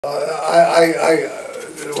Well,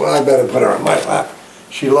 I better put her on my lap.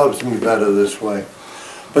 She loves me better this way.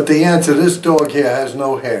 But the answer, this dog here has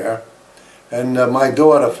no hair. And my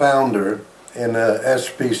daughter found her in a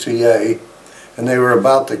SPCA, and they were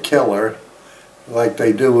about to kill her, like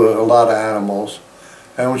they do a lot of animals.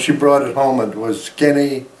 And when she brought it home, it was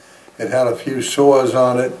skinny. It had a few sores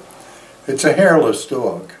on it. It's a hairless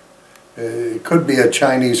dog. It could be a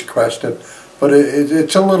Chinese crested, but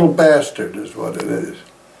it's a little bastard is what it is.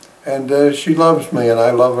 And she loves me and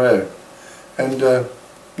I love her. And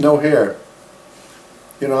no hair.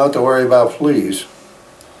 You don't have to worry about fleas.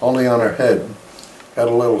 Only on her head. Got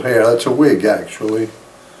a little hair. That's a wig actually.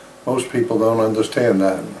 Most people don't understand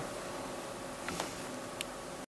that.